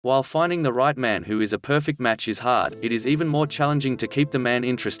While finding the right man who is a perfect match is hard, it is even more challenging to keep the man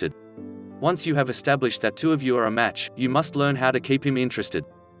interested. Once you have established that two of you are a match, you must learn how to keep him interested.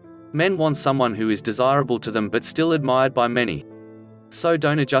 Men want someone who is desirable to them but still admired by many. So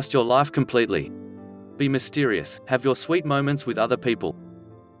don't adjust your life completely. Be mysterious, have your sweet moments with other people.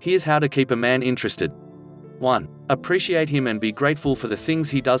 Here's how to keep a man interested. 1. Appreciate him and be grateful for the things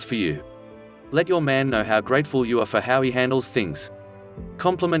he does for you. Let your man know how grateful you are for how he handles things.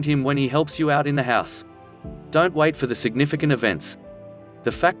 Compliment him when he helps you out in the house. Don't wait for the significant events.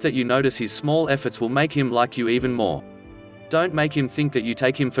 The fact that you notice his small efforts will make him like you even more. Don't make him think that you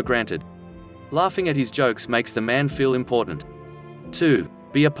take him for granted. Laughing at his jokes makes the man feel important. 2.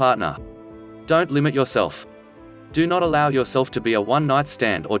 Be a partner. Don't limit yourself. Do not allow yourself to be a one-night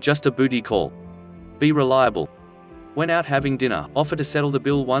stand or just a booty call. Be reliable. When out having dinner, offer to settle the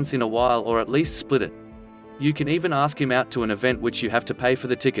bill once in a while or at least split it. You can even ask him out to an event which you have to pay for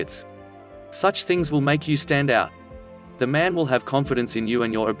the tickets. Such things will make you stand out. The man will have confidence in you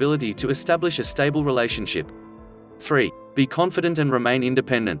and your ability to establish a stable relationship. 3. Be confident and remain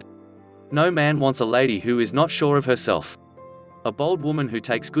independent. No man wants a lady who is not sure of herself. A bold woman who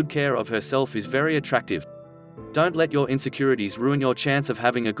takes good care of herself is very attractive. Don't let your insecurities ruin your chance of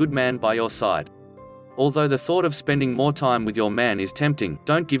having a good man by your side. Although the thought of spending more time with your man is tempting,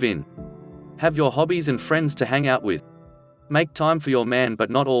 don't give in. Have your hobbies and friends to hang out with. Make time for your man but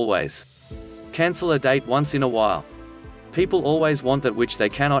not always. Cancel a date once in a while. People always want that which they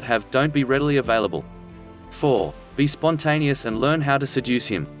cannot have, don't be readily available. 4. Be spontaneous and learn how to seduce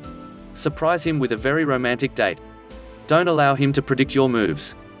him. Surprise him with a very romantic date. Don't allow him to predict your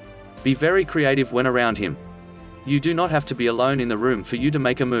moves. Be very creative when around him. You do not have to be alone in the room for you to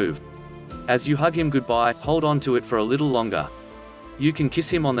make a move. As you hug him goodbye, hold on to it for a little longer. You can kiss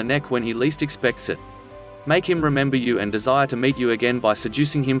him on the neck when he least expects it. Make him remember you and desire to meet you again by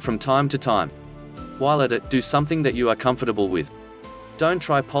seducing him from time to time. While at it, do something that you are comfortable with. Don't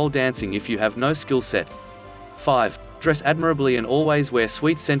try pole dancing if you have no skill set. 5. Dress admirably and always wear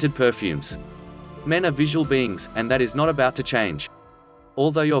sweet-scented perfumes. Men are visual beings, and that is not about to change.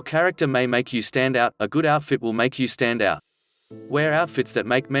 Although your character may make you stand out, a good outfit will make you stand out. Wear outfits that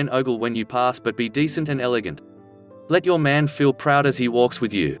make men ogle when you pass, but be decent and elegant. Let your man feel proud as he walks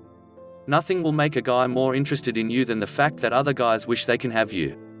with you. Nothing will make a guy more interested in you than the fact that other guys wish they can have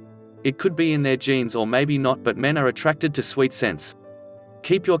you. It could be in their genes or maybe not, but men are attracted to sweet scents.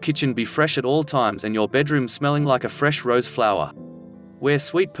 Keep your kitchen be fresh at all times and your bedroom smelling like a fresh rose flower. Wear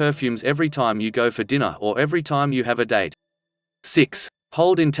sweet perfumes every time you go for dinner or every time you have a date. 6.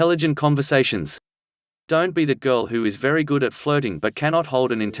 Hold intelligent conversations. Don't be that girl who is very good at flirting but cannot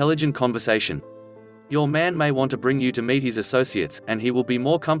hold an intelligent conversation. Your man may want to bring you to meet his associates, and he will be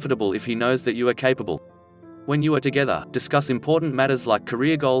more comfortable if he knows that you are capable. When you are together, discuss important matters like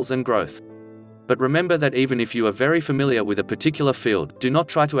career goals and growth. But remember that even if you are very familiar with a particular field, do not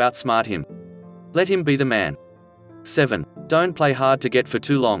try to outsmart him. Let him be the man. 7. Don't play hard to get for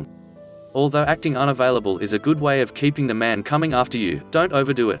too long. Although acting unavailable is a good way of keeping the man coming after you, don't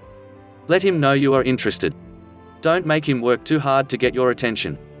overdo it. Let him know you are interested. Don't make him work too hard to get your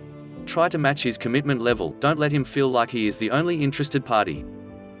attention. Try to match his commitment level, don't let him feel like he is the only interested party.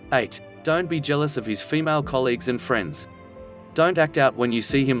 8. Don't be jealous of his female colleagues and friends. Don't act out when you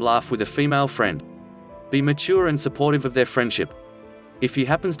see him laugh with a female friend. Be mature and supportive of their friendship. If he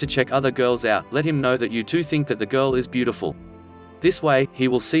happens to check other girls out, let him know that you too think that the girl is beautiful. This way, he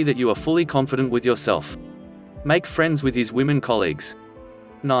will see that you are fully confident with yourself. Make friends with his women colleagues.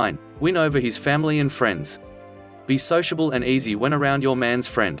 9. Win over his family and friends. Be sociable and easy when around your man's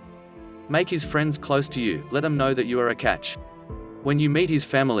friend. Make his friends close to you, let them know that you are a catch. When you meet his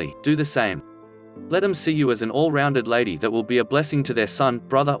family, do the same. Let them see you as an all-rounded lady that will be a blessing to their son,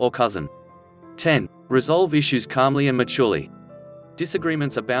 brother or cousin. 10. Resolve issues calmly and maturely.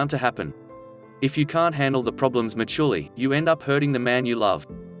 Disagreements are bound to happen. If you can't handle the problems maturely, you end up hurting the man you love.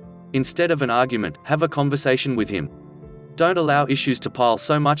 Instead of an argument, have a conversation with him. Don't allow issues to pile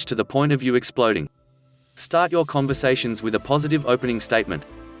so much to the point of you exploding. Start your conversations with a positive opening statement.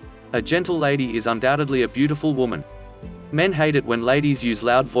 A gentle lady is undoubtedly a beautiful woman. Men hate it when ladies use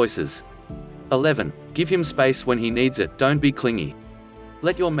loud voices. 11. Give him space when he needs it, don't be clingy.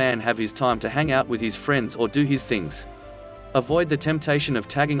 Let your man have his time to hang out with his friends or do his things. Avoid the temptation of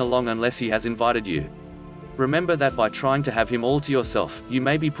tagging along unless he has invited you. Remember that by trying to have him all to yourself, you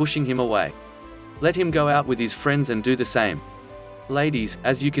may be pushing him away. Let him go out with his friends and do the same. Ladies,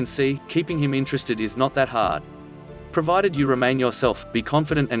 as you can see, keeping him interested is not that hard. Provided you remain yourself, be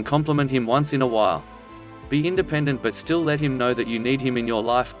confident and compliment him once in a while. Be independent but still let him know that you need him in your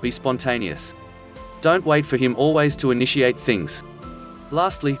life, be spontaneous. Don't wait for him always to initiate things.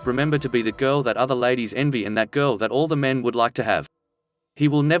 Lastly, remember to be the girl that other ladies envy and that girl that all the men would like to have. He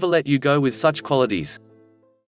will never let you go with such qualities.